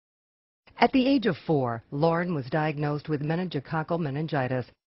At the age of 4, Lauren was diagnosed with meningococcal meningitis.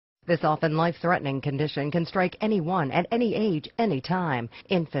 This often life-threatening condition can strike anyone at any age, any time.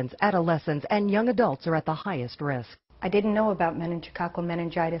 Infants, adolescents, and young adults are at the highest risk. I didn't know about meningococcal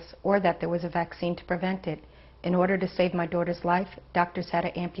meningitis or that there was a vaccine to prevent it. In order to save my daughter's life, doctors had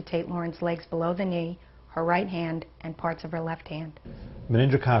to amputate Lauren's legs below the knee, her right hand, and parts of her left hand.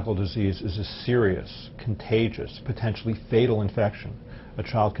 Meningococcal disease is a serious, contagious, potentially fatal infection. A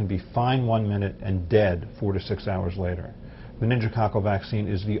child can be fine 1 minute and dead 4 to 6 hours later. Meningococcal vaccine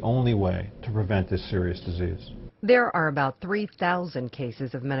is the only way to prevent this serious disease. There are about 3,000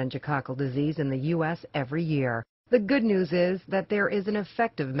 cases of meningococcal disease in the U.S. every year. The good news is that there is an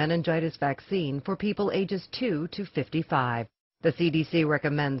effective meningitis vaccine for people ages 2 to 55. The CDC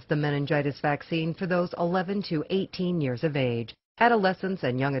recommends the meningitis vaccine for those 11 to 18 years of age. Adolescents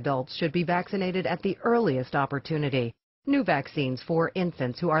and young adults should be vaccinated at the earliest opportunity. New vaccines for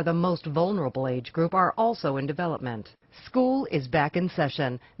infants, who are the most vulnerable age group, are also in development. School is back in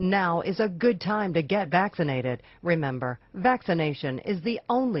session. Now is a good time to get vaccinated. Remember, vaccination is the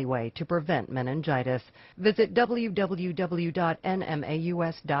only way to prevent meningitis. Visit www.nmaus.org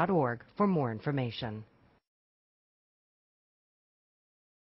for more information.